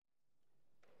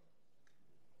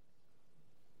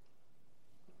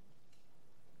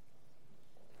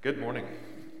Good morning.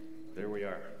 There we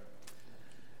are.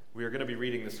 We are going to be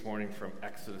reading this morning from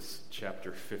Exodus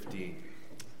chapter 15,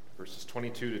 verses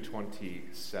 22 to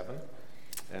 27.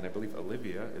 And I believe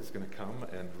Olivia is going to come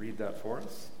and read that for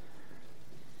us.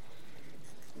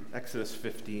 Exodus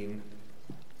 15,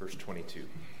 verse 22.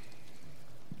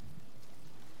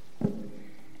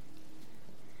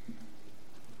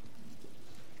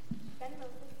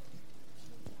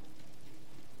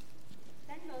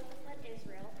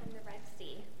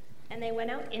 And they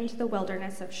went out into the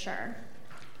wilderness of Shur.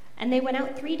 And they went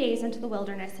out 3 days into the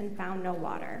wilderness and found no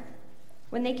water.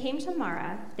 When they came to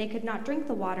Marah, they could not drink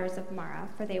the waters of Marah,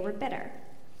 for they were bitter.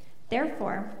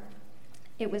 Therefore,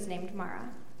 it was named Marah.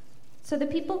 So the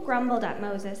people grumbled at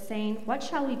Moses, saying, "What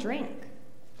shall we drink?"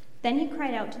 Then he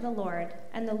cried out to the Lord,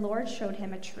 and the Lord showed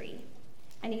him a tree.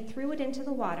 And he threw it into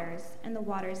the waters, and the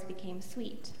waters became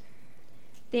sweet.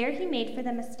 There he made for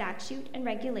them a statute and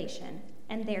regulation,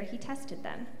 and there he tested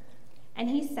them. And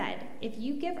he said, "If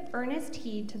you give earnest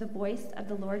heed to the voice of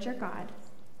the Lord your God,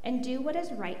 and do what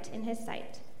is right in his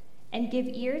sight, and give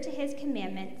ear to his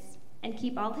commandments, and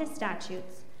keep all his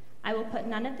statutes, I will put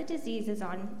none of the diseases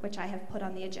on which I have put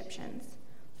on the Egyptians.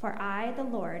 For I, the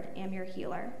Lord, am your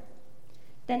healer."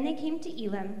 Then they came to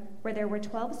Elim, where there were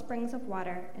 12 springs of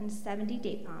water and 70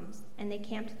 date palms, and they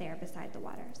camped there beside the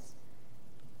waters.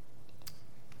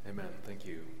 Amen. Thank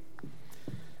you.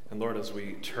 And Lord, as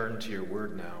we turn to your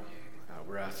word now,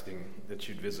 we're asking that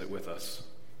you'd visit with us,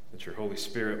 that your Holy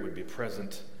Spirit would be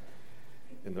present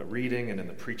in the reading and in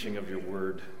the preaching of your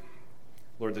word.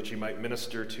 Lord, that you might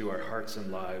minister to our hearts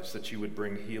and lives, that you would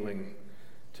bring healing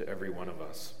to every one of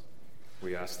us.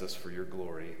 We ask this for your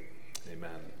glory.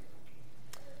 Amen.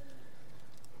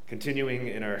 Continuing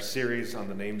in our series on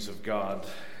the names of God,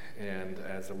 and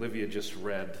as Olivia just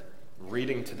read,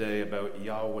 reading today about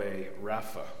Yahweh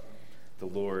Rapha, the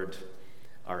Lord,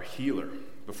 our healer.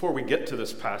 Before we get to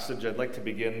this passage, I'd like to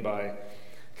begin by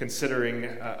considering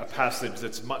a passage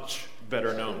that's much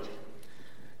better known.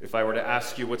 If I were to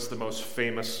ask you what's the most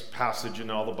famous passage in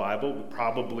all the Bible,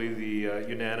 probably the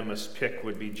unanimous pick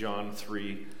would be John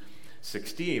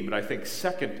 3:16. But I think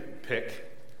second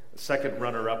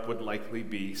runner-up would likely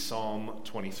be Psalm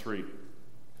 23.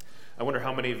 I wonder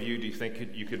how many of you do you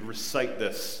think you could recite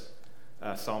this,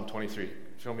 Psalm 23?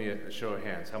 Show me a show of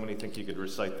hands. How many think you could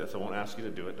recite this? I won't ask you to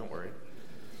do it, don't worry.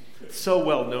 It's so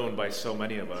well known by so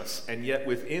many of us, and yet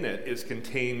within it is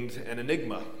contained an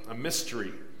enigma, a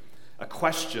mystery, a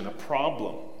question, a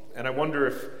problem. And I wonder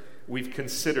if we've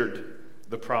considered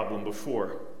the problem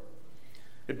before.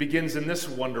 It begins in this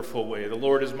wonderful way: "The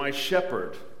Lord is my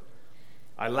shepherd.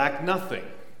 I lack nothing.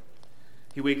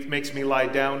 He makes me lie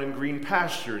down in green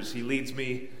pastures. He leads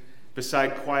me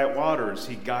beside quiet waters.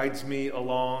 He guides me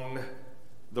along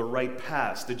the right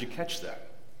paths." Did you catch that?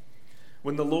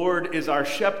 When the Lord is our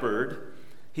shepherd,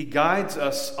 he guides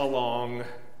us along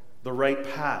the right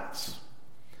paths.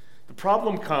 The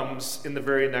problem comes in the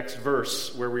very next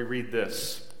verse where we read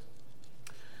this: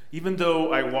 "Even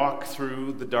though I walk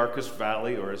through the darkest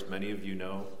valley," or as many of you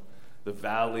know, the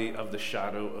valley of the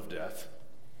shadow of death,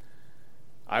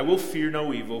 "I will fear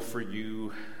no evil, for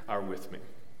you are with me."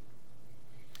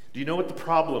 Do you know what the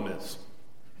problem is?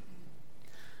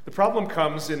 The problem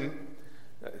comes in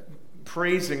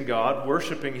praising God,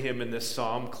 worshiping him in this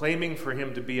psalm, claiming for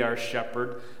him to be our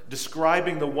shepherd,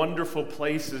 describing the wonderful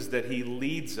places that he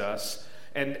leads us,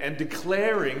 and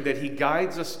declaring that he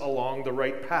guides us along the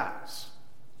right paths.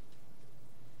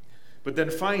 But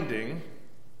then finding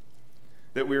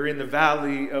that we're in the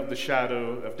valley of the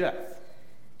shadow of death.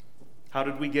 How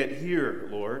did we get here,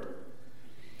 Lord?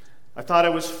 I thought I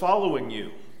was following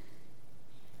you.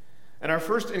 And our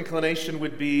first inclination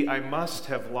would be, I must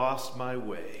have lost my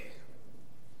way.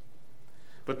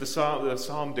 But the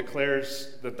psalm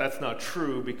declares that that's not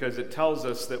true, because it tells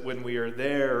us that when we are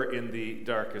there in the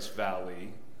darkest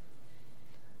valley,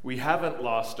 we haven't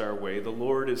lost our way. The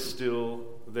Lord is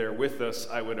still there with us,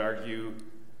 I would argue,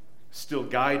 still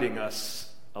guiding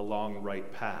us along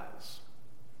right paths.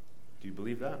 Do you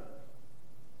believe that?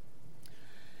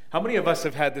 How many of us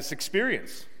have had this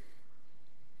experience?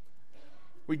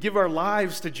 We give our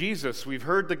lives to Jesus. We've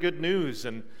heard the good news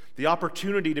and the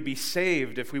opportunity to be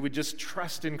saved if we would just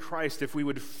trust in Christ, if we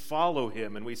would follow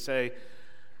him. And we say,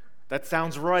 that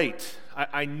sounds right.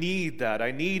 I need that.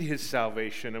 I need his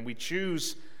salvation. And we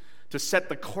choose to set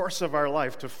the course of our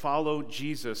life to follow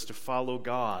Jesus, to follow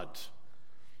God.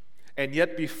 And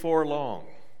yet before long,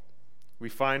 we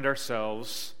find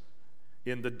ourselves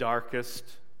in the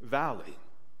darkest valley.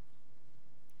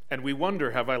 And we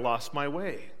wonder, have I lost my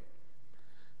way?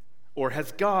 Or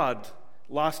has God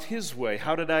lost his way?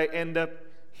 How did I end up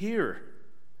here?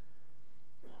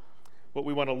 what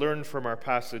we want to learn from our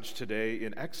passage today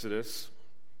in Exodus,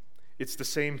 it's the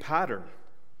same pattern.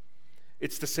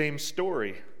 It's the same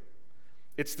story.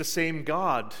 It's the same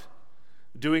God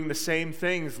doing the same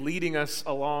things, leading us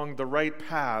along the right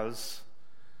paths.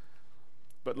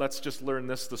 But let's just learn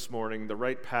this morning. The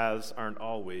right paths aren't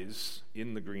always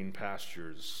in the green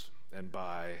pastures and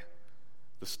by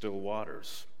the still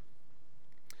waters.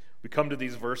 We come to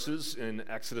these verses in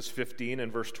Exodus 15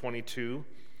 and verse 22,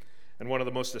 and one of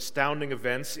the most astounding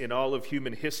events in all of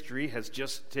human history has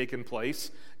just taken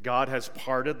place. God has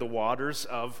parted the waters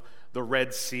of the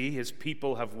Red Sea. His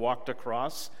people have walked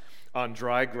across on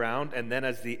dry ground, and then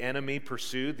as the enemy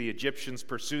pursued, the Egyptians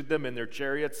pursued them in their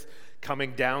chariots,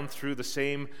 coming down through the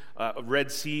same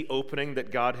Red Sea opening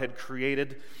that God had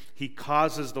created. He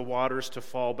causes the waters to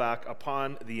fall back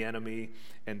upon the enemy,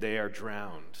 and they are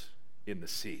drowned in the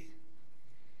sea.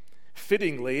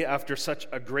 Fittingly, after such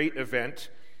a great event,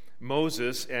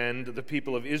 Moses and the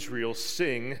people of Israel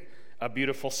sing a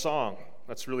beautiful song.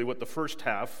 That's really what the first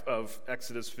half of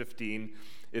Exodus 15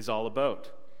 is all about.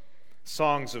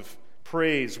 Songs of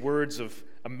praise, words of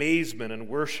amazement and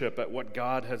worship at what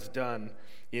God has done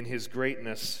in his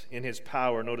greatness, in his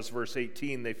power. Notice verse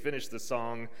 18, they finish the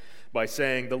song by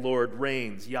saying, "The Lord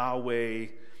reigns, Yahweh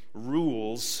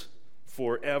rules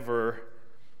forever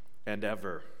and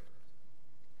ever."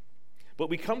 But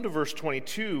we come to verse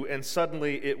 22, and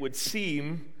suddenly it would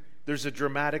seem there's a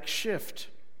dramatic shift.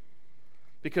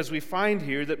 Because we find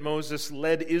here that Moses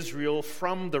led Israel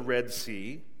from the Red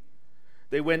Sea.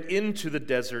 They went into the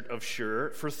desert of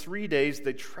Shur. For 3 days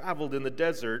they traveled in the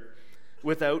desert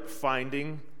without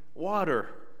finding water.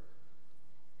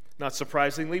 Not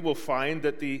surprisingly, we'll find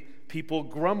that the people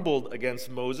grumbled against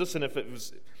Moses, and if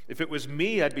it was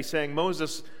me, I'd be saying,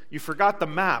 "Moses, you forgot the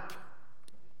map.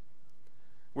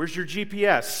 Where's your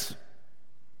GPS?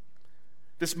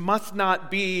 This must not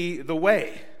be the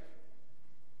way.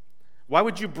 Why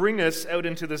would you bring us out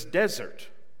into this desert?"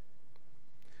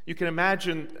 You can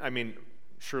imagine,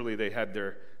 surely they had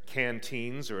their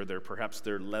canteens or perhaps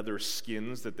their leather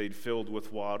skins that they'd filled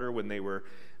with water when they were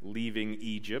leaving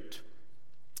Egypt.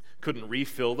 Couldn't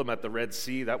refill them at the Red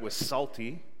Sea. That was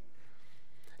salty.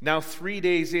 Now 3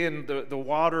 days in, the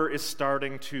water is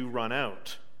starting to run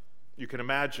out. You can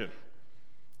imagine.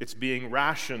 It's being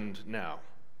rationed now.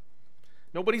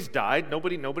 Nobody's died.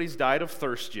 Nobody's died of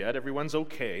thirst yet. Everyone's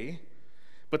okay.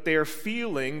 But they are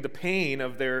feeling the pain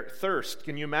of their thirst.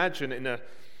 Can you imagine in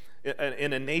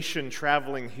a nation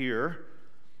traveling here,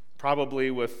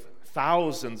 probably with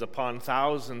thousands upon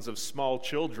thousands of small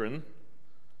children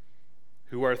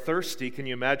who are thirsty? Can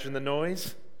you imagine the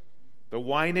noise, the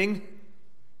whining,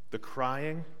 the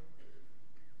crying?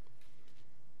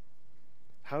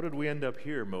 How did we end up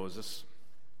here, Moses?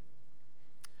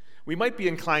 We might be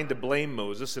inclined to blame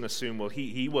Moses and assume, well,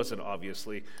 he wasn't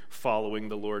obviously following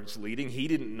the Lord's leading. He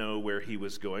didn't know where he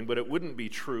was going, but it wouldn't be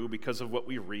true because of what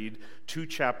we read 2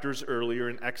 chapters earlier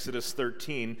in Exodus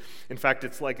 13. In fact,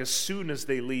 it's like as soon as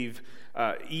they leave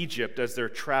Egypt, as they're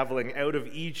traveling out of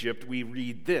Egypt, we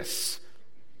read this,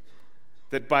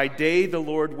 that by day the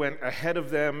Lord went ahead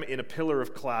of them in a pillar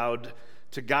of cloud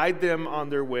to guide them on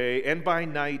their way, and by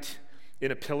night in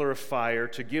a pillar of fire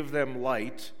to give them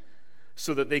light,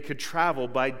 so that they could travel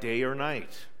by day or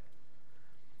night.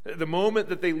 The moment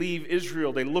that they leave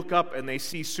Israel, they look up and they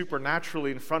see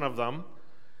supernaturally in front of them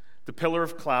the pillar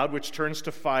of cloud, which turns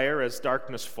to fire as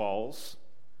darkness falls,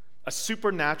 a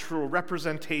supernatural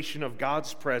representation of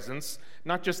God's presence,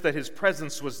 not just that his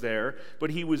presence was there, but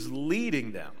he was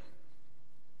leading them.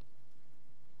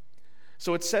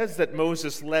 So it says that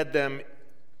Moses led them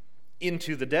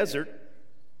into the desert,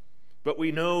 but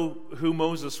we know who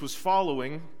Moses was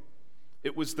following.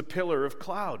 It was the pillar of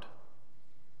cloud.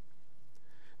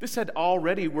 This had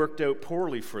already worked out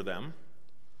poorly for them.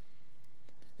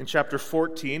 In chapter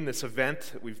 14, this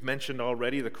event that we've mentioned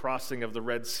already, the crossing of the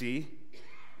Red Sea.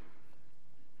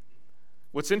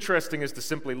 What's interesting is to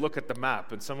simply look at the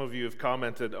map, and some of you have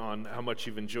commented on how much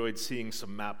you've enjoyed seeing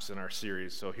some maps in our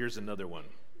series, so here's another one.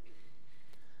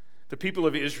 The people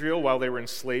of Israel, while they were in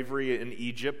slavery in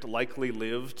Egypt, likely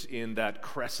lived in that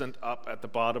crescent up at the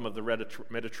bottom of the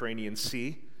Mediterranean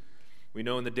Sea. We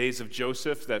know in the days of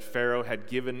Joseph that Pharaoh had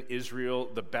given Israel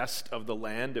the best of the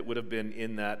land. It would have been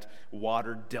in that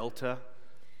watered delta,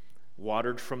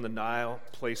 watered from the Nile,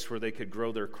 place where they could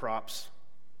grow their crops.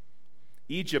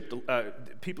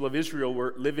 People of Israel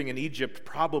were living in Egypt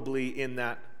probably in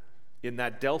that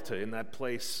delta, in that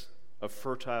place of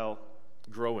fertile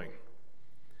growing.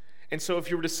 And so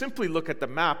if you were to simply look at the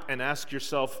map and ask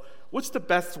yourself, what's the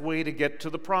best way to get to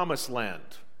the promised land?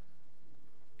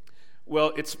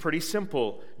 Well, it's pretty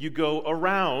simple. You go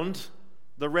around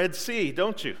the Red Sea,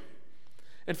 don't you?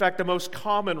 In fact, the most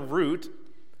common route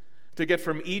to get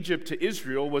from Egypt to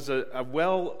Israel was a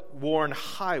well-worn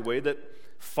highway that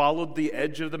followed the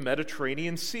edge of the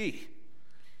Mediterranean Sea.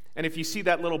 And if you see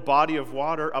that little body of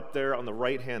water up there on the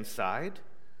right-hand side,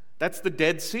 that's the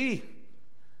Dead Sea.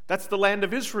 That's the land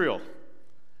of Israel.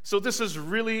 So this is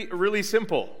really, really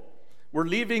simple. We're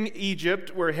leaving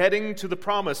Egypt. We're heading to the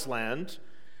Promised Land.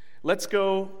 Let's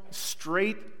go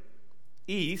straight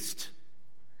east.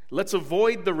 Let's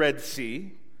avoid the Red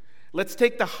Sea. Let's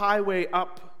take the highway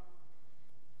up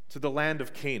to the land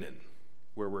of Canaan,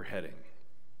 where we're heading.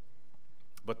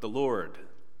 But the Lord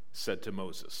said to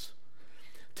Moses,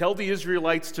 "Tell the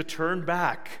Israelites to turn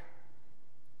back,"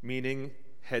 meaning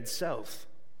head south,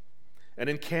 "and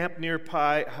encamp near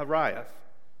Pi-Hahiroth,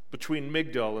 between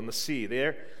Migdol and the sea.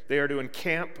 They are to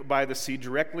encamp by the sea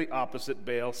directly opposite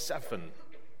Baal-Zephon."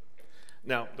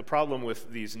 Now, the problem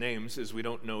with these names is we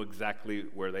don't know exactly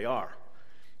where they are.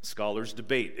 Scholars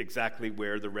debate exactly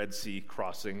where the Red Sea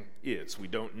crossing is. We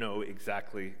don't know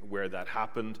exactly where that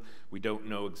happened. We don't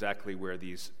know exactly where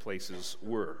these places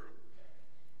were.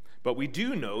 But we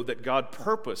do know that God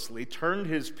purposely turned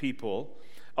his people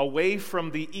away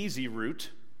from the easy route,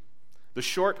 the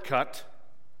shortcut,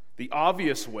 the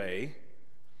obvious way,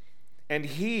 and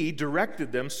he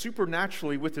directed them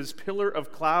supernaturally with his pillar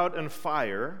of cloud and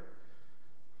fire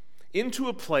into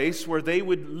a place where they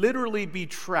would literally be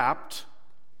trapped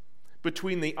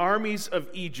between the armies of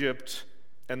Egypt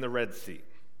and the Red Sea.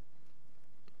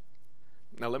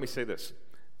 Now let me say this.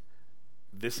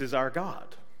 This is our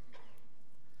God.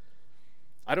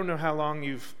 I don't know how long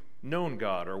you've known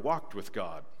God or walked with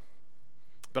God,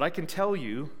 but I can tell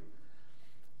you,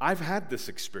 I've had this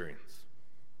experience.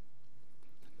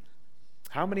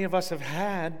 How many of us have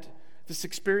had this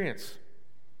experience?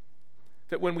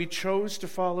 That when we chose to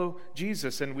follow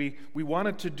Jesus and we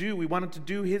wanted to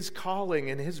do his calling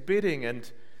and his bidding,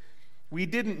 and we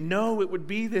didn't know it would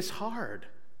be this hard.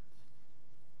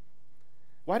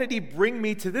 Why did he bring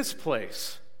me to this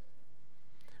place?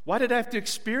 Why did I have to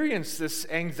experience this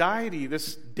anxiety,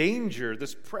 this danger,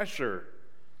 this pressure?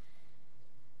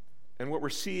 And what we're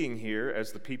seeing here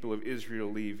as the people of Israel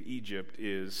leave Egypt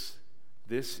is,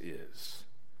 this is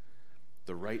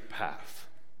the right path.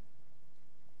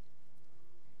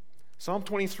 Psalm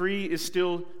 23 is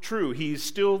still true. He's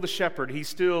still the shepherd. He's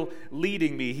still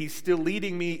leading me. He's still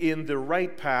leading me in the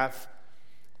right path.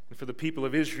 And for the people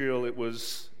of Israel, it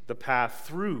was the path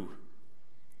through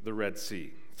the Red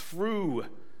Sea, through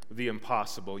the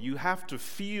impossible. You have to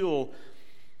feel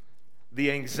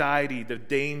the anxiety, the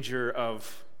danger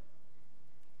of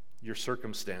your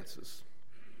circumstances.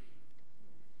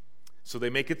 So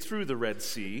they make it through the Red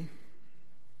Sea,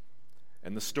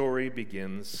 and the story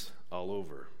begins all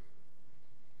over.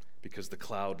 Because the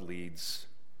cloud leads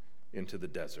into the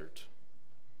desert,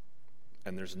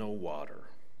 and there's no water,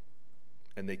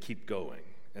 and they keep going,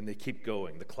 and they keep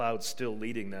going. The cloud's still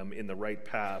leading them in the right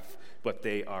path, but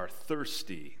they are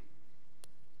thirsty.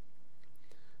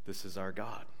 This is our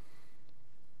God.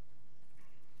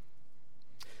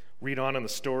 Read on in the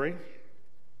story.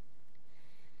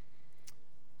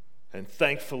 And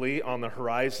thankfully, on the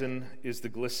horizon is the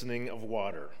glistening of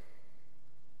water.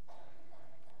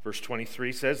 Verse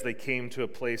 23 says, they came to a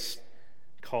place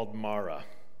called Marah.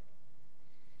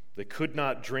 They could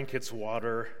not drink its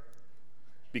water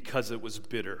because it was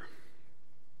bitter.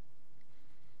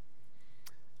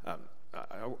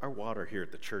 Our water here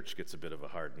at the church gets a bit of a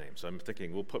hard name, so I'm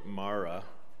thinking we'll put Marah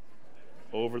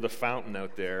over the fountain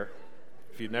out there.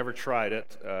 If you've never tried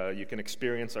it, you can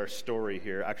experience our story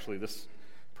here. Actually, this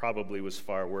probably was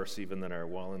far worse even than our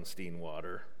Wallenstein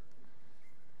water.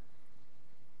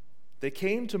 They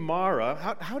came to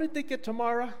Marah. How did they get to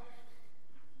Marah?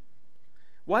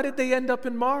 Why did they end up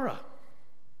in Marah?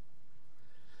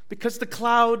 Because the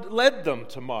cloud led them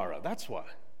to Marah. That's why.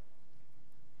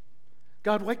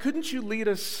 God, why couldn't you lead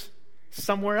us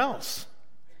somewhere else?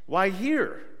 Why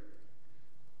here?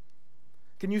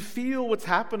 Can you feel what's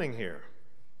happening here?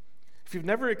 If you've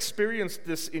never experienced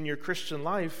this in your Christian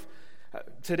life,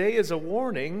 today is a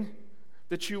warning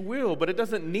that you will, but it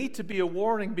doesn't need to be a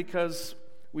warning because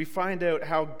we find out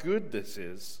how good this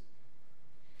is.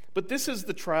 But this is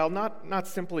the trial not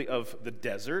simply of the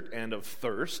desert and of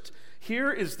thirst.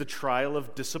 Here is the trial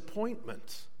of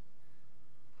disappointment.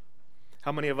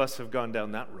 How many of us have gone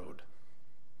down that road?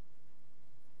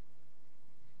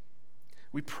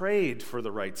 We prayed for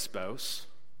the right spouse,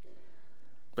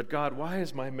 but God, why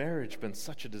has my marriage been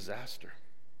such a disaster?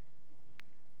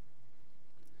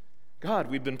 God,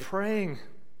 we've been praying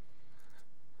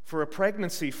for a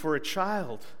pregnancy, for a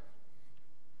child,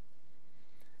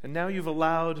 and now you've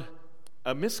allowed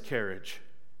a miscarriage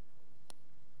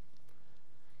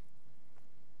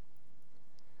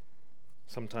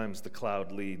Sometimes the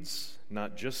cloud leads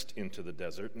not just into the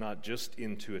desert, not just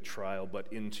into a trial, but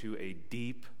into a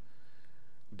deep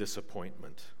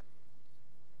disappointment.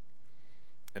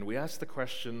 And we ask the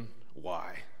question,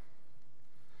 why?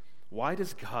 Why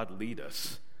does God lead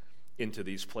us into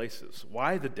these places?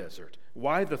 Why the desert?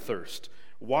 Why the thirst?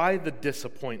 Why the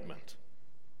disappointment?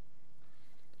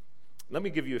 Let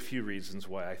me give you a few reasons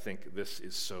why I think this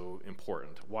is so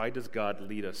important. Why does God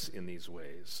lead us in these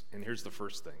ways? And here's the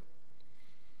first thing.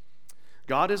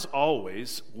 God is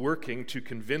always working to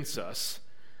convince us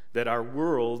that our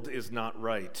world is not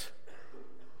right.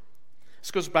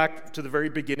 This goes back to the very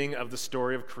beginning of the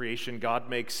story of creation. God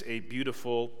makes a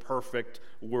beautiful, perfect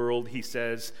world. He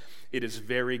says it is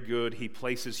very good. He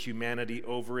places humanity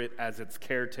over it as its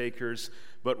caretakers.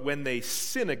 But when they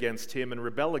sin against him and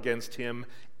rebel against him,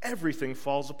 everything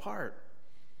falls apart.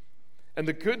 And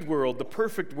the good world, the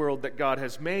perfect world that God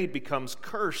has made, becomes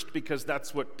cursed because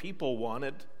that's what people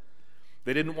wanted.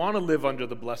 They didn't want to live under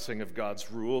the blessing of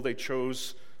God's rule. They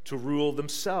chose to rule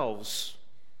themselves.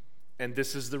 And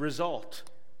this is the result.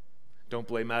 Don't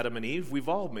blame Adam and Eve. We've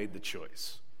all made the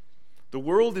choice. The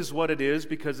world is what it is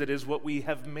because it is what we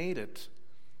have made it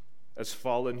as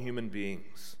fallen human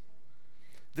beings.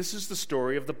 This is the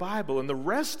story of the Bible, and the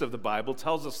rest of the Bible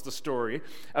tells us the story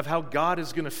of how God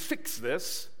is going to fix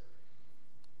this.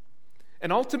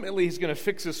 And ultimately, he's going to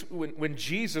fix this when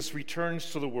Jesus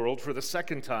returns to the world for the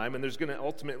second time, and there's going to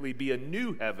ultimately be a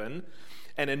new heaven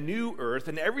and a new earth,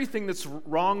 and everything that's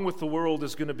wrong with the world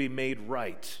is going to be made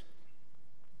right.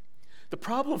 The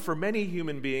problem for many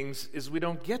human beings is we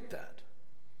don't get that.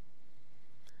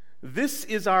 This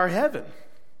is our heaven.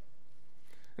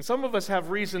 And some of us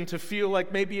have reason to feel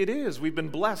like maybe it is. We've been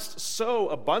blessed so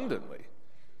abundantly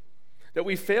that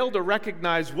we fail to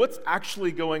recognize what's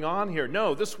actually going on here.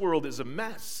 No, this world is a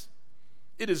mess.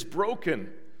 It is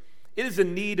broken. It is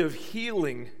in need of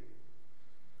healing.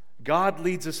 God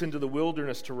leads us into the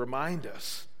wilderness to remind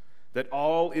us that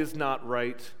all is not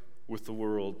right with the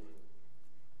world.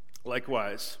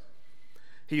 Likewise,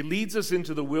 he leads us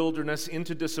into the wilderness,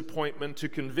 into disappointment, to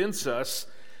convince us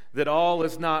that all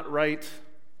is not right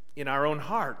in our own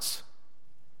hearts.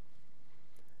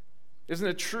 Isn't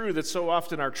it true that so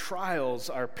often our trials,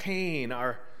 our pain,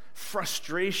 our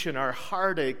frustration, our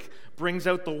heartache brings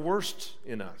out the worst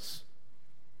in us?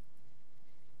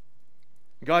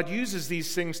 God uses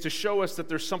these things to show us that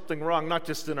there's something wrong, not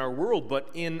just in our world, but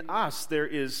in us. There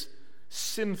is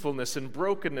sinfulness and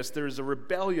brokenness. There is a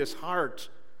rebellious heart.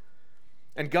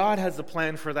 And God has a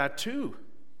plan for that too.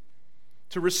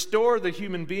 To restore the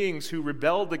human beings who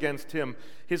rebelled against him.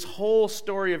 His whole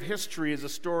story of history is a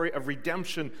story of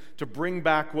redemption, to bring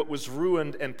back what was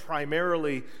ruined, and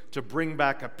primarily to bring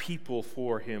back a people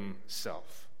for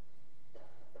himself.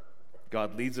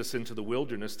 God leads us into the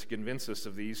wilderness to convince us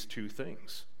of these two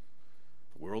things.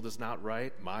 The world is not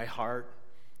right. My heart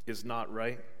is not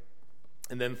right.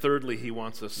 And then thirdly, he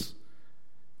wants us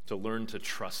to learn to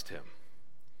trust him.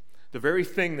 The very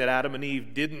thing that Adam and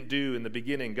Eve didn't do in the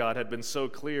beginning, God had been so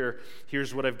clear.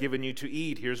 Here's what I've given you to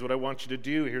eat. Here's what I want you to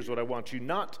do. Here's what I want you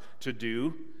not to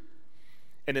do.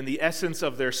 And in the essence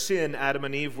of their sin, Adam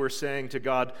and Eve were saying to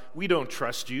God, we don't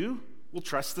trust you. We'll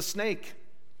trust the snake.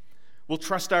 We'll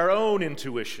trust our own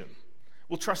intuition.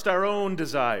 We'll trust our own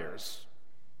desires.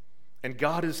 And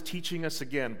God is teaching us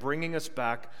again, bringing us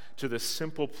back to this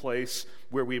simple place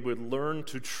where we would learn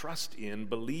to trust in,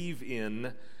 believe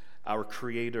in our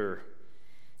Creator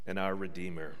and our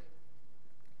Redeemer.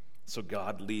 So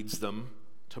God leads them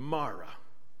to Marah,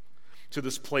 to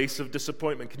this place of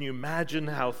disappointment. Can you imagine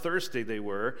how thirsty they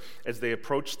were as they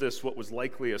approached this, what was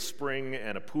likely a spring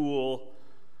and a pool?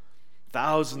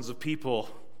 Thousands of people.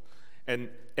 And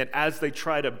as they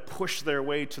try to push their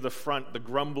way to the front, the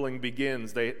grumbling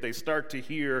begins. They start to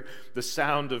hear the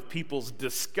sound of people's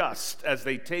disgust as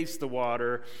they taste the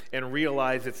water and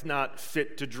realize it's not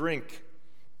fit to drink.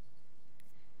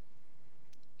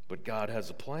 But God has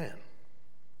a plan.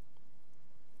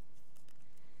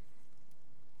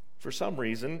 For some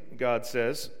reason, God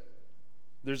says,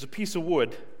 there's a piece of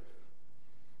wood.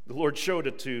 The Lord showed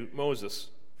it to Moses,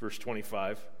 verse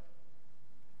 25.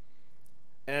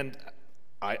 And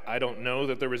I don't know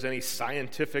that there was any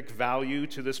scientific value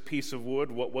to this piece of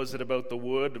wood. What was it about the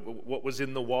wood? What was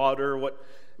in the water?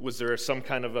 Was there some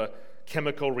kind of a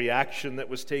chemical reaction that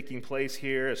was taking place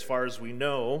here? As far as we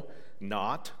know,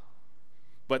 not.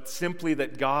 But simply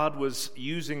that God was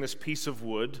using this piece of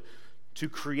wood to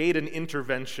create an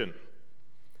intervention,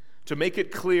 to make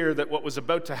it clear that what was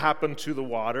about to happen to the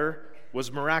water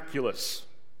was miraculous.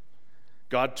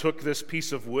 God took this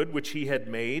piece of wood which he had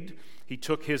made. He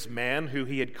took his man who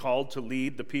he had called to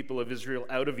lead the people of Israel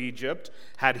out of Egypt,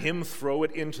 had him throw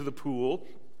it into the pool,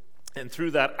 and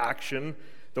through that action,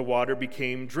 the water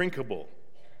became drinkable.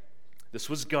 This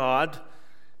was God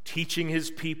teaching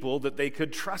his people that they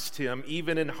could trust him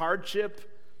even in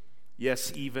hardship,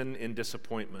 yes, even in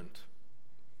disappointment.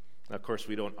 Now, of course,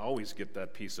 we don't always get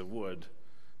that piece of wood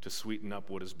to sweeten up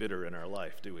what is bitter in our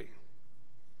life, do we?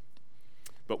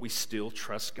 But we still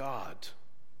trust God.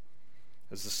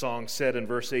 As the song said in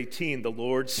verse 18, the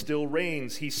Lord still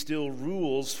reigns. He still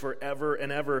rules forever and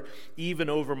ever, even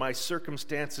over my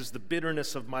circumstances, the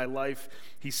bitterness of my life.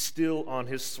 He's still on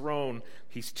his throne.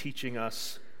 He's teaching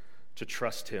us to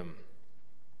trust him.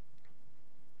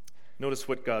 Notice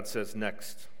what God says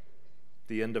next.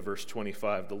 The end of verse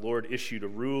 25. The Lord issued a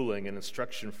ruling and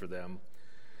instruction for them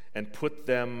and put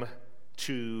them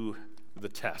to the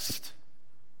test.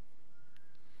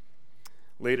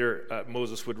 Later,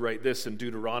 Moses would write this in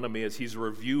Deuteronomy as he's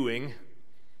reviewing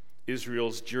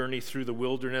Israel's journey through the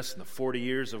wilderness and the 40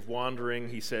 years of wandering.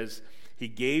 He says, he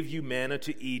gave you manna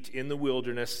to eat in the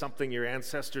wilderness, something your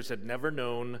ancestors had never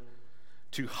known,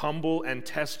 to humble and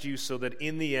test you so that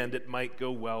in the end it might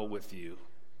go well with you.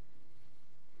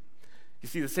 You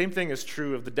see, the same thing is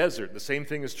true of the desert. The same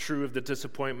thing is true of the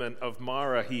disappointment of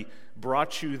Marah. He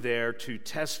brought you there to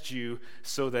test you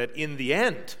so that in the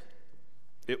end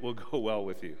it will go well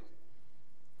with you.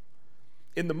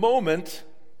 In the moment,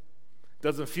 it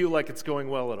doesn't feel like it's going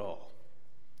well at all.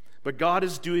 But God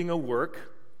is doing a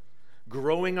work,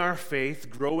 growing our faith,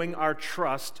 growing our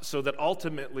trust, so that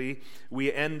ultimately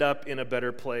we end up in a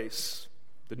better place.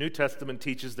 The New Testament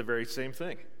teaches the very same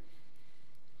thing.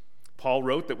 Paul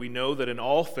wrote that we know that in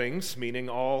all things, meaning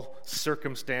all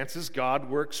circumstances, God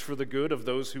works for the good of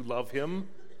those who love him,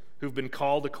 who've been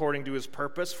called according to his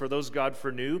purpose. For those God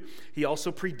foreknew, he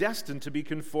also predestined to be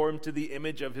conformed to the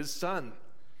image of his Son.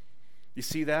 You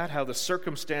see that? How the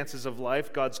circumstances of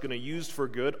life God's going to use for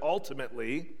good,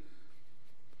 ultimately,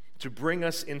 to bring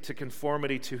us into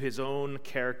conformity to his own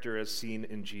character as seen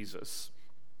in Jesus.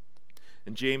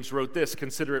 And James wrote this,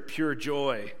 consider it pure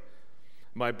joy,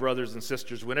 my brothers and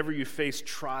sisters, whenever you face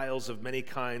trials of many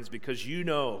kinds, because you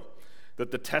know that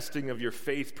the testing of your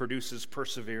faith produces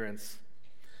perseverance.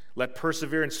 Let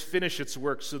perseverance finish its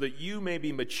work so that you may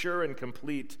be mature and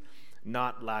complete,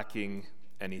 not lacking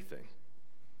anything.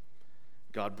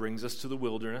 God brings us to the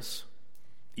wilderness,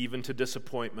 even to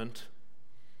disappointment,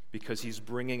 because he's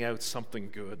bringing out something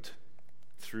good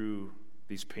through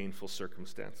these painful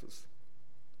circumstances.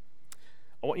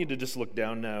 I want you to just look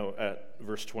down now at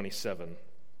verse 27.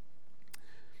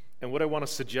 And what I want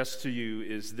to suggest to you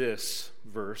is this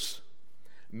verse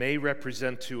may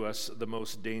represent to us the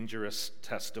most dangerous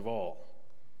test of all.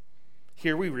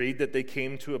 Here we read that they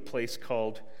came to a place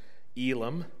called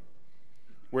Elim,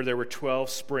 where there were 12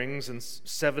 springs and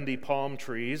 70 palm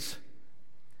trees,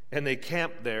 and they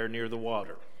camped there near the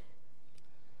water.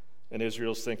 And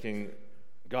Israel's thinking,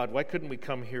 God, why couldn't we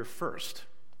come here first?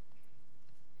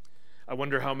 I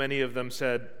wonder how many of them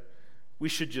said, we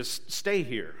should just stay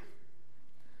here.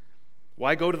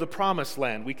 Why go to the promised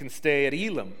land? We can stay at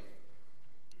Elim.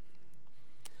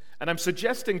 And I'm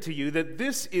suggesting to you that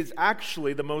this is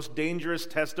actually the most dangerous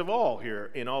test of all here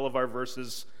in all of our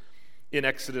verses in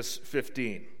Exodus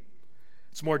 15.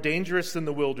 It's more dangerous than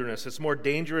the wilderness. It's more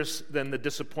dangerous than the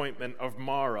disappointment of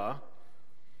Marah.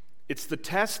 It's the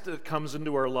test that comes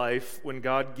into our life when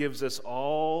God gives us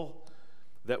all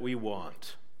that we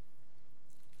want.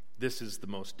 This is the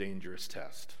most dangerous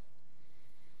test.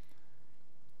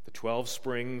 The 12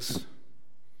 springs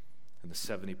and the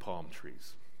 70 palm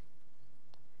trees.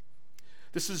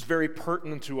 This is very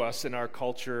pertinent to us in our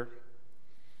culture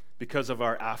because of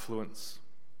our affluence.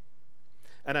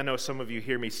 And I know some of you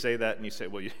hear me say that and you say,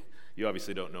 well, you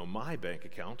obviously don't know my bank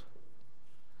account.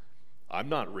 I'm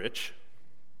not rich.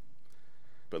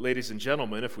 But ladies and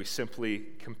gentlemen, if we simply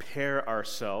compare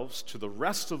ourselves to the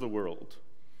rest of the world,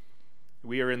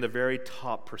 we are in the very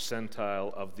top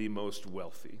percentile of the most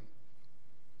wealthy.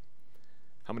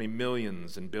 How many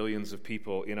millions and billions of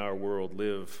people in our world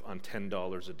live on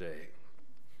 $10 a day?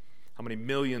 How many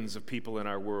millions of people in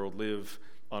our world live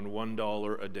on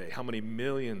 $1 a day? How many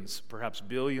millions, perhaps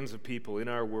billions of people in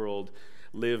our world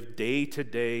live day to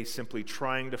day simply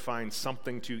trying to find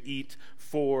something to eat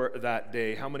for that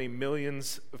day? How many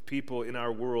millions of people in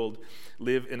our world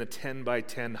live in a 10 by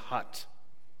 10 hut?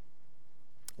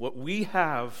 What we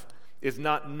have is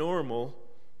not normal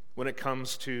when it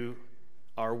comes to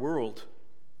our world.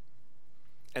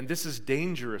 And this is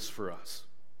dangerous for us.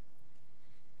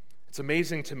 It's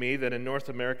amazing to me that in North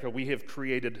America we have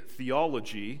created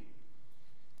theology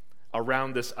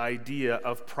around this idea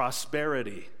of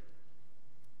prosperity.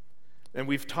 And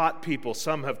we've taught people,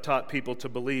 some have taught people to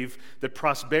believe that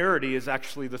prosperity is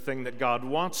actually the thing that God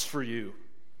wants for you.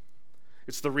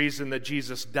 It's the reason that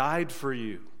Jesus died for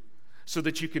you, so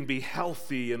that you can be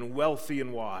healthy and wealthy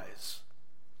and wise.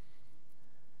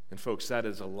 And folks, that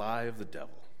is a lie of the devil.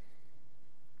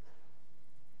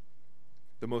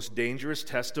 The most dangerous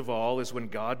test of all is when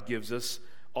God gives us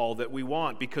all that we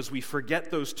want, because we forget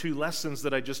those 2 lessons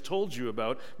that I just told you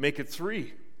about, make it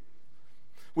 3.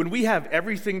 When we have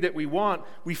everything that we want,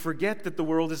 we forget that the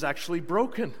world is actually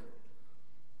broken.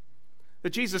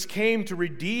 That Jesus came to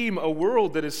redeem a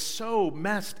world that is so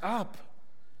messed up.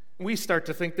 We start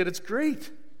to think that it's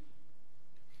great.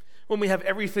 When we have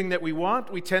everything that we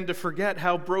want, we tend to forget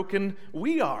how broken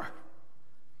we are.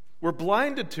 We're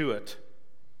blinded to it.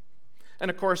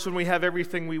 And of course, when we have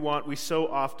everything we want, we so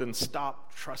often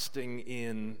stop trusting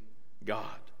in God.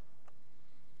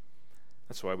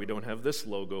 That's why we don't have this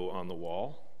logo on the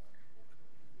wall.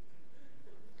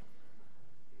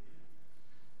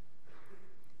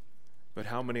 But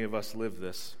how many of us live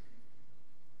this?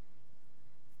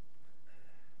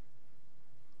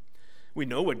 We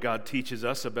know what God teaches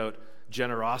us about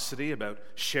generosity, about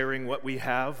sharing what we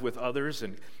have with others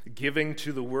and giving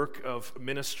to the work of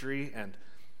ministry and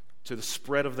to the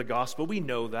spread of the gospel. We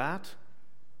know that.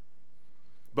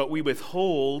 But we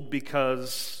withhold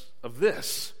because of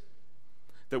this,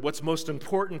 that what's most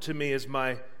important to me is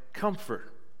my comfort.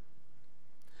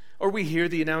 Or we hear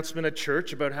the announcement at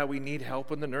church about how we need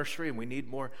help in the nursery and we need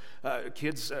more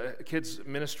kids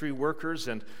ministry workers,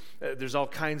 and there's all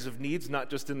kinds of needs, not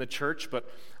just in the church, but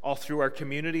all through our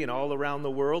community and all around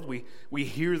the world. We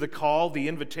hear the call, the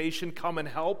invitation, come and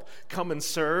help, come and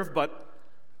serve, but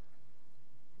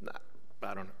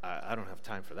I don't have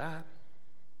time for that.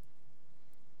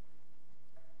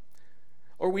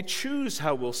 Or we choose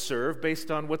how we'll serve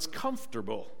based on what's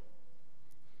comfortable.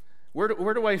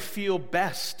 Where do I feel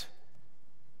best?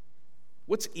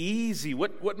 What's easy?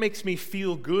 What makes me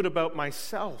feel good about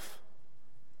myself?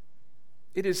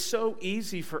 It is so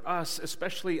easy for us,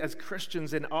 especially as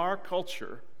Christians in our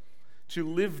culture, to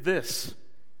live this.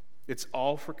 It's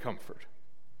all for comfort,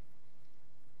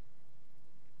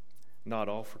 not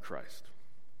all for Christ.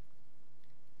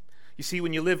 You see,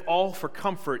 when you live all for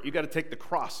comfort, you got to take the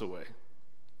cross away.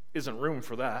 Isn't room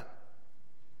for that.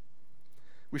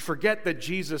 We forget that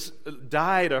Jesus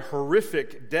died a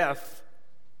horrific death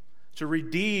to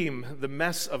redeem the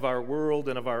mess of our world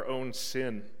and of our own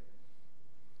sin.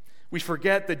 We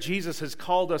forget that Jesus has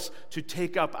called us to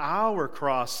take up our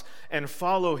cross and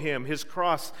follow him. His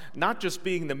cross not just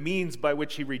being the means by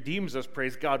which he redeems us,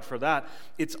 praise God for that,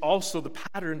 it's also the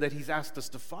pattern that he's asked us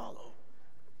to follow.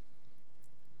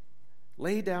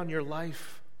 Lay down your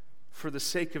life for the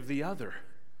sake of the other.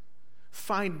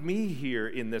 Find me here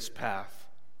in this path.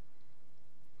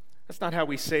 That's not how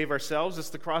we save ourselves.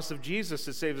 It's the cross of Jesus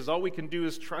that saves us. All we can do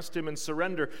is trust him and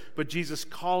surrender. But Jesus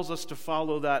calls us to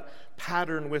follow that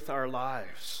pattern with our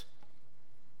lives.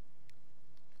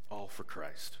 All for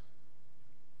Christ.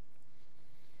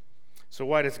 So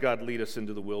why does God lead us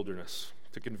into the wilderness?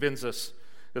 To convince us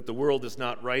that the world is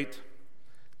not right,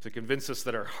 to convince us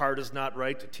that our heart is not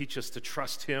right, to teach us to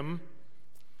trust him.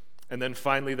 And then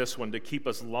finally this one, to keep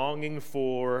us longing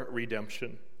for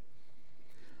redemption.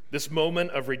 This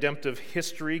moment of redemptive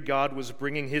history, God was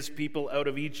bringing his people out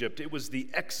of Egypt. It was the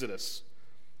Exodus.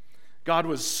 God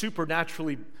was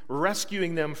supernaturally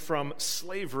rescuing them from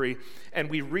slavery. And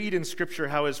we read in Scripture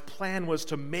how his plan was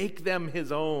to make them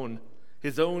his own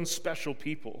special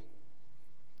people.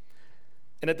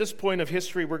 And at this point of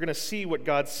history, we're going to see what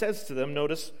God says to them.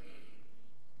 Notice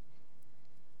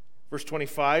verse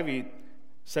 25, he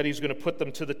said he's going to put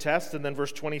them to the test. And then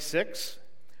verse 26,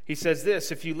 he says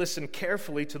this: if you listen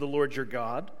carefully to the Lord your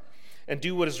God and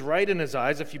do what is right in his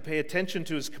eyes, if you pay attention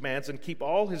to his commands and keep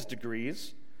all his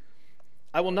decrees,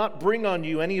 I will not bring on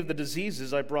you any of the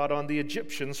diseases I brought on the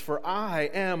Egyptians, for I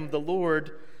am the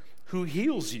Lord who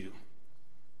heals you.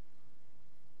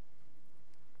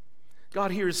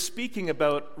 God here is speaking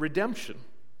about redemption.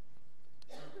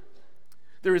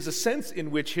 There is a sense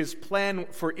in which his plan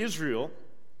for Israel,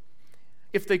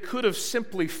 if they could have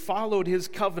simply followed his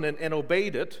covenant and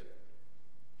obeyed it,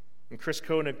 and Chris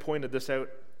Koenig pointed this out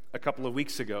a couple of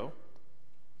weeks ago,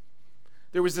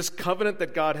 there was this covenant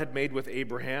that God had made with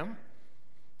Abraham,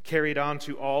 carried on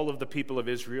to all of the people of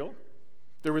Israel.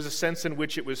 There was a sense in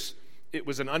which it was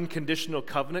an unconditional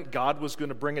covenant. God was going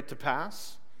to bring it to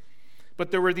pass. But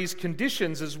there were these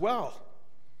conditions as well,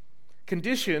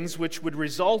 conditions which would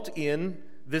result in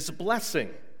this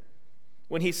blessing.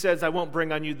 When he says, I won't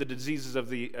bring on you the diseases of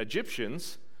the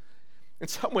Egyptians, In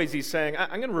some ways, he's saying,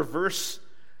 I'm going to reverse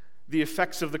the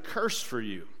effects of the curse for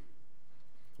you.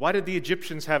 Why did the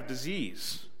Egyptians have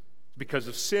disease? Because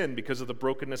of sin, because of the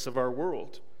brokenness of our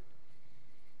world.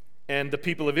 And the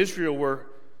people of Israel were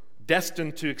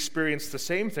destined to experience the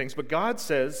same things. But God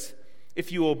says,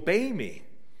 if you obey me,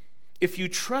 if you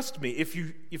trust me, if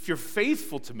you're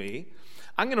faithful to me,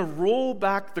 I'm going to roll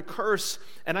back the curse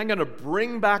and I'm going to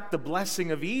bring back the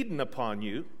blessing of Eden upon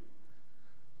you.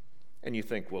 And you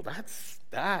think, well,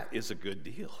 that is a good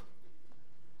deal.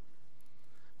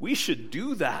 We should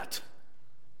do that.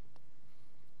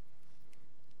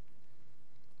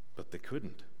 But they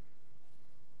couldn't.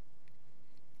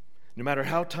 No matter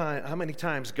how many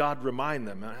times God reminded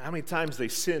them, how many times they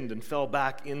sinned and fell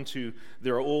back into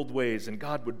their old ways, and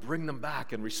God would bring them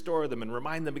back and restore them and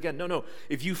remind them again, no,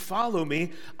 if you follow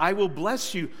me, I will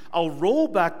bless you. I'll roll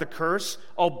back the curse.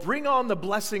 I'll bring on the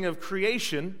blessing of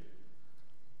creation.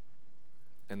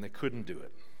 And they couldn't do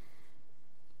it.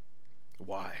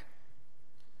 Why?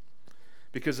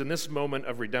 Because in this moment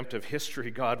of redemptive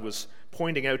history, God was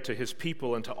pointing out to his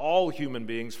people and to all human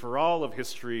beings for all of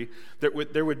history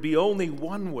that there would be only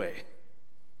one way,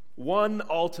 one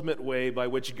ultimate way by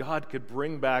which God could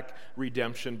bring back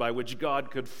redemption, by which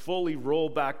God could fully roll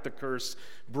back the curse,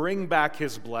 bring back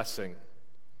his blessing.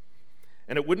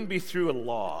 And it wouldn't be through a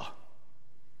law.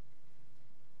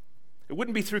 It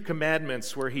wouldn't be through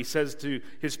commandments where he says to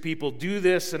his people, do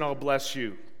this and I'll bless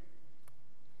you.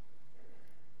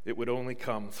 It would only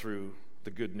come through the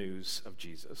good news of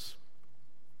Jesus.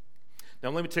 Now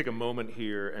let me take a moment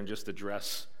here and just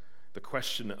address the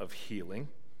question of healing.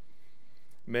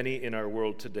 Many in our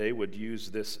world today would use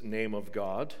this name of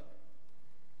God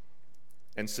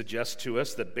and suggest to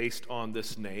us that based on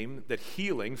this name, that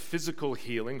healing, physical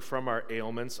healing from our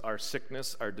ailments, our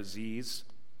sickness, our disease,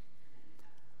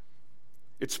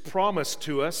 it's promised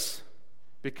to us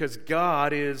because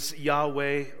God is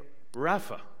Yahweh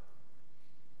Rapha.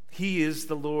 He is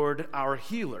the Lord our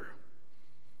healer.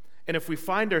 And if we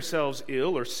find ourselves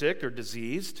ill or sick or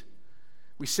diseased,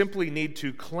 we simply need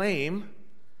to claim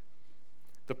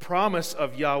the promise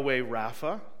of Yahweh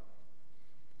Rapha,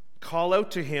 call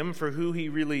out to him for who he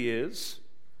really is,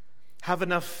 have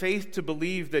enough faith to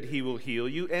believe that he will heal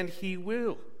you, and he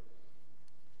will.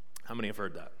 How many have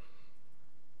heard that?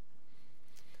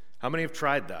 How many have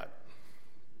tried that?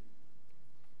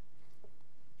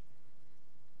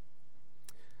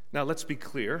 Now, let's be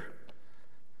clear.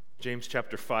 James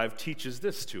chapter 5 teaches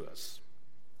this to us.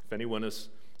 If anyone is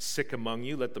sick among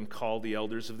you, let them call the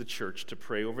elders of the church to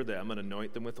pray over them and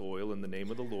anoint them with oil in the name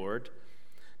of the Lord.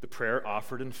 The prayer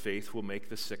offered in faith will make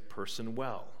the sick person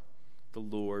well. The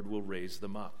Lord will raise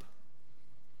them up.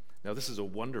 Now, this is a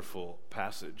wonderful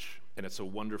passage, and it's a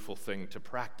wonderful thing to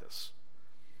practice.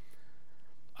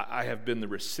 I have been the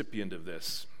recipient of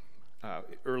this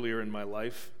earlier in my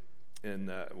life.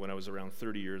 When I was around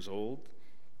 30 years old,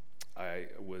 I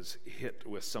was hit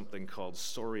with something called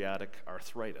psoriatic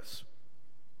arthritis.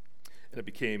 And it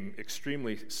became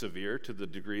extremely severe to the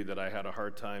degree that I had a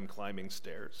hard time climbing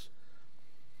stairs.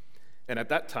 And at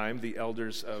that time, the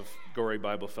elders of Goodkey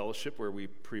Bible Fellowship, where we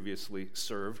previously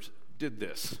served, did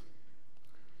this.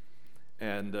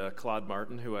 And Claude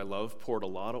Martin, who I love, poured a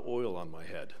lot of oil on my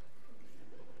head.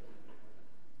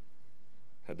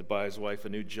 Had to buy his wife a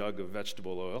new jug of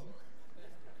vegetable oil.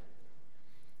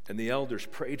 And the elders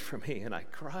prayed for me, and I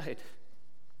cried.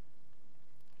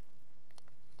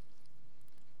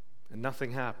 And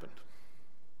nothing happened.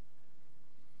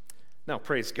 Now,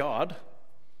 praise God,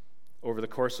 over the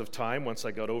course of time, once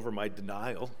I got over my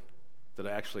denial that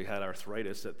I actually had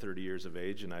arthritis at 30 years of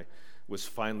age, and I was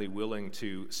finally willing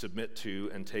to submit to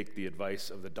and take the advice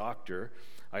of the doctor,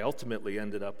 I ultimately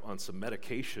ended up on some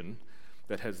medication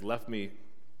that has left me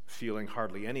feeling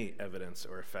hardly any evidence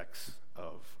or effects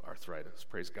of arthritis.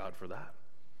 Praise God for that.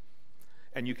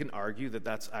 And you can argue that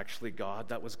that's actually God.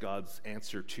 That was God's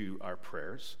answer to our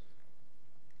prayers.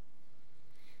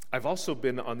 I've also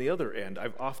been on the other end.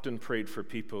 I've often prayed for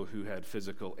people who had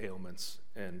physical ailments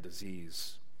and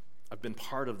disease. I've been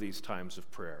part of these times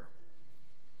of prayer.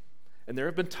 And there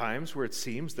have been times where it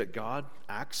seems that God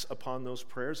acts upon those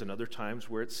prayers, and other times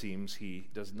where it seems he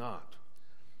does not.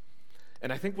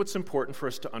 And I think what's important for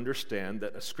us to understand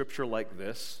that a scripture like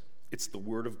this, it's the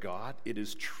Word of God, it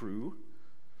is true.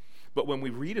 But when we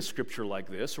read a scripture like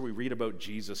this, or we read about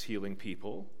Jesus healing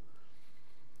people,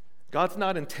 God's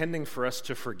not intending for us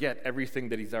to forget everything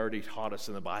that he's already taught us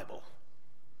in the Bible.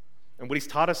 And what he's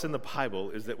taught us in the Bible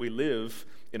is that we live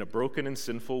in a broken and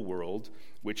sinful world,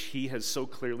 which he has so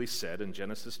clearly said in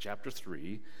Genesis chapter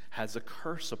 3, has a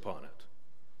curse upon it.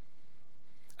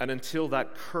 And until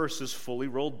that curse is fully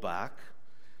rolled back,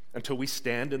 until we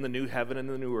stand in the new heaven and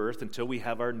the new earth, until we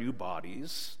have our new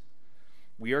bodies,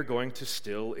 we are going to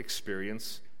still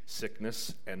experience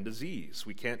sickness and disease.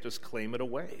 We can't just claim it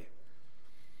away.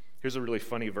 Here's a really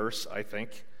funny verse, I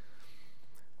think.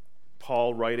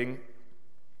 Paul writing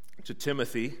to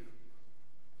Timothy,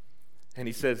 and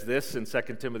he says this in 2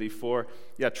 Timothy 4.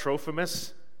 Yeah,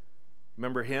 Trophimus,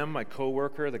 remember him, my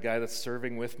co-worker, the guy that's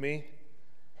serving with me?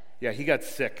 Yeah, he got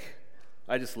sick.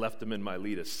 I just left him in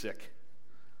Miletus sick.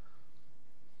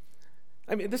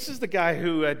 I mean, this is the guy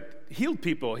who had healed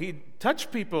people. He'd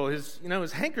touched people, his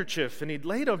handkerchief, and he'd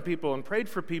laid on people and prayed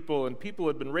for people, and people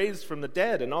had been raised from the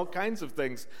dead and all kinds of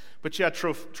things. But yeah,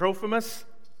 Trophimus,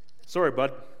 sorry,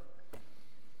 bud.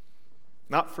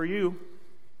 Not for you.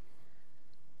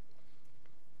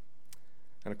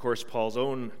 And of course, Paul's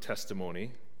own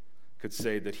testimony could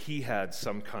say that he had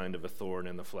some kind of a thorn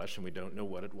in the flesh, and we don't know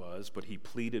what it was, but he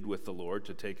pleaded with the Lord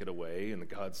to take it away, and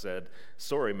God said,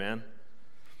 sorry, man,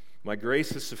 my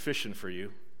grace is sufficient for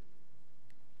you.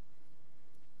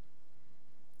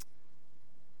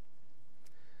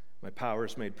 My power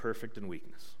is made perfect in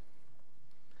weakness.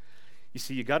 You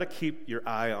see, you got to keep your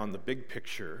eye on the big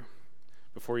picture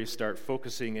before you start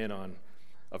focusing in on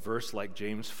a verse like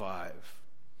James 5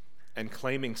 and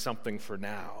claiming something for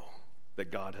now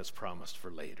that God has promised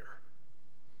for later.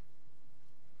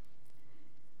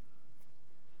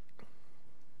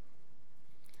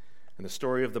 And the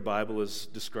story of the Bible is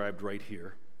described right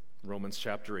here. Romans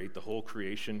chapter 8, the whole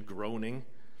creation groaning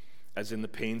as in the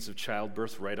pains of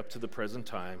childbirth right up to the present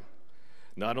time.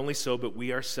 Not only so, but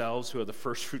we ourselves, who are the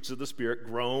first fruits of the Spirit,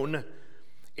 groan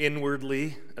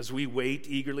inwardly as we wait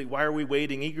eagerly. Why are we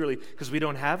waiting eagerly? Because we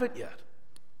don't have it yet.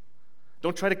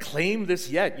 Don't try to claim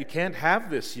this yet. You can't have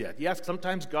this yet. Yes,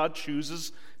 sometimes God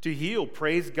chooses to heal.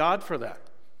 Praise God for that.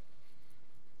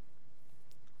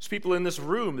 There's people in this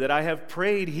room that I have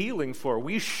prayed healing for.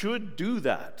 We should do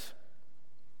that.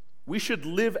 We should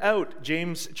live out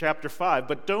James chapter 5,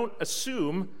 but don't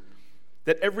assume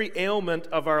that every ailment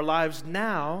of our lives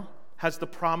now has the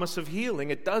promise of healing.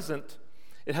 It doesn't.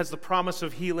 It has the promise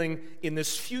of healing in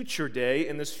this future day,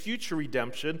 in this future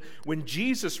redemption, when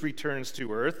Jesus returns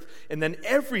to earth, and then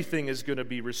everything is going to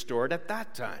be restored at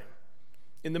that time.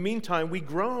 In the meantime, we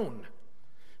groan.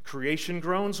 Creation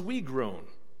groans, we groan.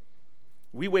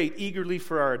 We wait eagerly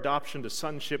for our adoption to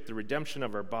sonship, the redemption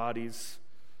of our bodies.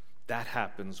 That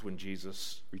happens when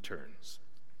Jesus returns.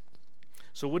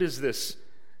 So what is this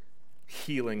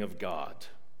healing of God?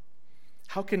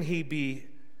 How can he be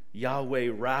Yahweh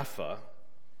Rapha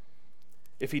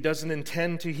if he doesn't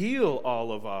intend to heal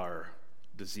all of our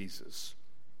diseases?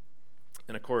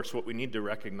 And of course, what we need to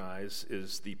recognize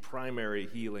is the primary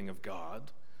healing of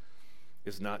God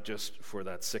is not just for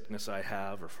that sickness I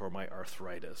have or for my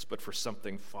arthritis, but for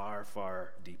something far,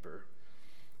 far deeper.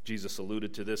 Jesus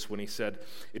alluded to this when he said,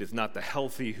 it is not the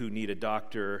healthy who need a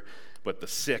doctor, but the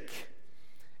sick.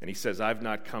 And he says, I've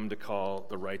not come to call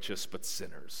the righteous, but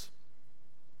sinners.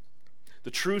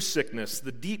 The true sickness,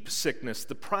 the deep sickness,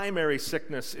 the primary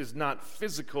sickness is not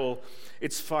physical,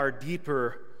 it's far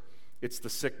deeper. It's the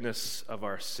sickness of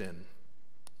our sin.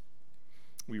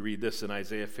 We read this in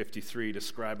Isaiah 53,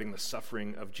 describing the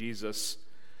suffering of Jesus.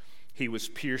 He was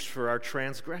pierced for our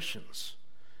transgressions,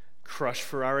 crushed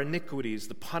for our iniquities.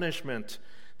 The punishment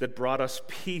that brought us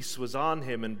peace was on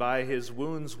him, and by his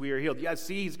wounds we are healed. Yeah,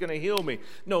 see, he's going to heal me.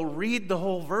 No, read the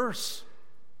whole verse.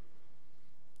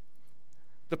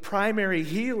 The primary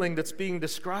healing that's being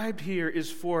described here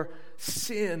is for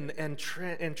sin and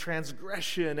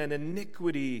transgression and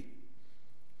iniquity.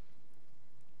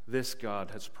 This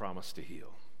God has promised to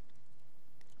heal.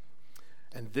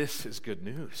 And this is good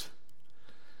news.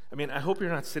 I mean, I hope you're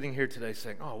not sitting here today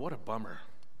saying, oh, what a bummer.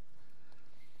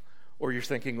 Or you're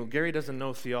thinking, well, Gary doesn't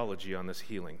know theology on this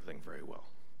healing thing very well.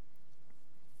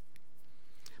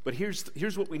 But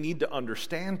here's what we need to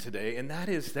understand today, and that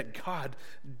is that God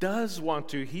does want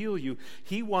to heal you.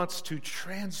 He wants to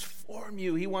transform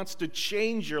you. He wants to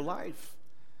change your life.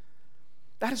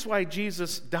 That is why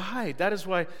Jesus died. That's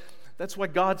why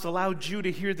God's allowed you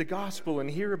to hear the gospel and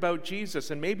hear about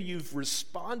Jesus. And maybe you've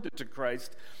responded to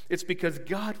Christ. It's because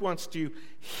God wants to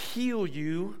heal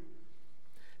you,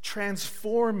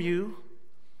 transform you.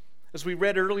 As we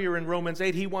read earlier in Romans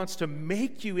 8, he wants to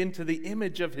make you into the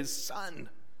image of his Son.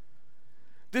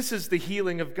 This is the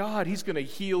healing of God. He's going to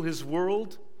heal his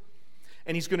world,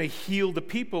 and he's going to heal the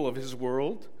people of his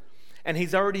world, and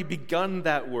he's already begun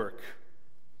that work.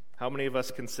 How many of us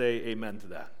can say amen to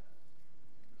that?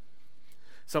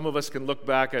 Some of us can look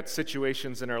back at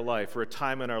situations in our life or a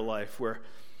time in our life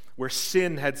where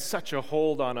sin had such a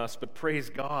hold on us, but praise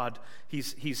God,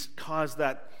 he's caused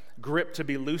that grip to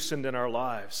be loosened in our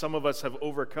lives. Some of us have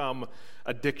overcome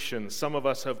addiction. Some of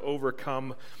us have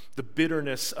overcome the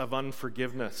bitterness of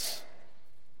unforgiveness.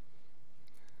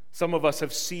 Some of us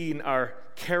have seen our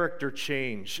character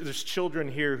change. There's children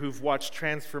here who've watched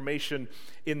transformation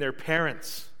in their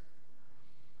parents.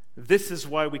 This is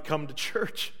why we come to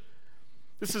church.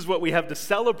 This is what we have to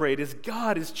celebrate, is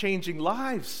God is changing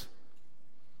lives.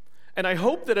 And I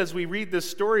hope that as we read this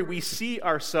story, we see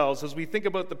ourselves, as we think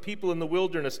about the people in the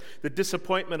wilderness, the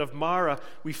disappointment of Mara,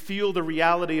 we feel the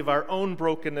reality of our own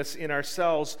brokenness in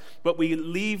ourselves, but we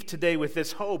leave today with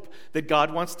this hope that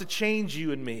God wants to change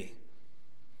you and me.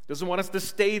 He doesn't want us to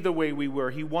stay the way we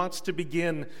were. He wants to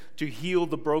begin to heal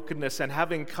the brokenness, and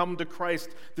having come to Christ,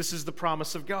 this is the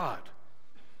promise of God.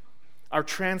 Our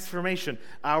transformation,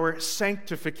 our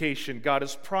sanctification, God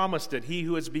has promised it. He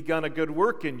who has begun a good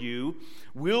work in you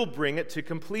will bring it to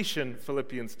completion,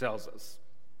 Philippians tells us.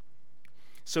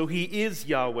 So he is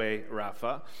Yahweh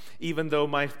Rapha, even though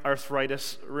my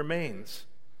arthritis remains,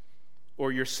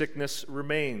 or your sickness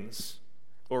remains,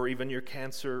 or even your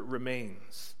cancer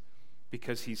remains,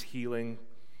 because he's healing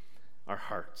our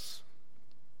hearts.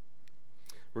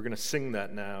 We're going to sing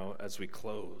that now as we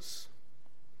close.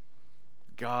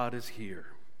 God is here.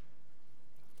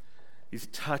 He's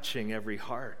touching every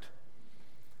heart.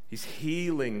 He's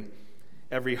healing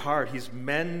every heart. He's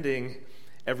mending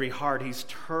every heart. He's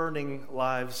turning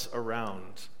lives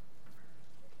around.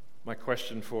 My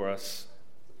question for us,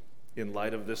 in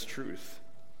light of this truth,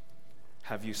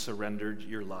 have you surrendered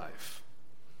your life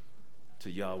to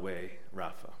Yahweh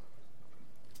Rapha?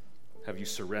 Have you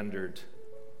surrendered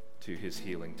to his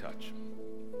healing touch?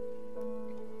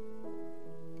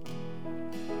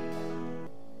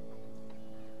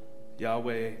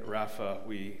 Yahweh Rapha,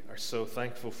 we are so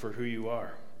thankful for who you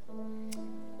are.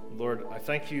 Lord, I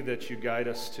thank you that you guide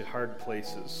us to hard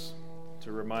places,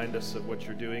 to remind us of what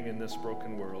you're doing in this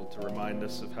broken world, to remind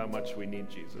us of how much we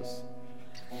need Jesus.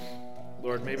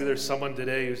 Lord, maybe there's someone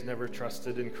today who's never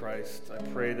trusted in Christ. I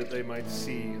pray that they might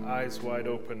see, eyes wide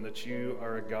open, that you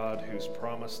are a God who's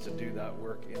promised to do that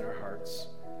work in our hearts.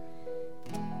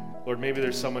 Lord, maybe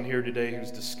there's someone here today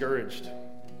who's discouraged,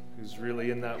 who's really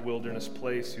in that wilderness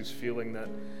place, who's feeling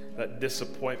that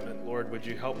disappointment. Lord, would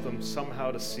you help them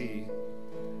somehow to see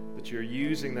that you're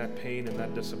using that pain and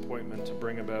that disappointment to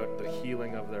bring about the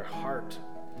healing of their heart,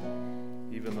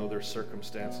 even though their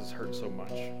circumstances hurt so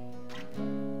much.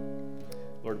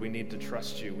 Lord, we need to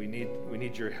trust you. We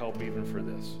need your help even for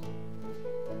this.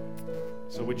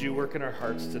 So would you work in our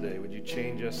hearts today? Would you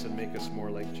change us and make us more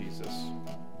like Jesus?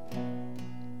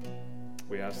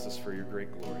 We ask this for your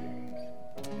great glory.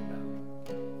 Amen.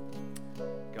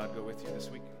 God go with you this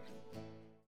week.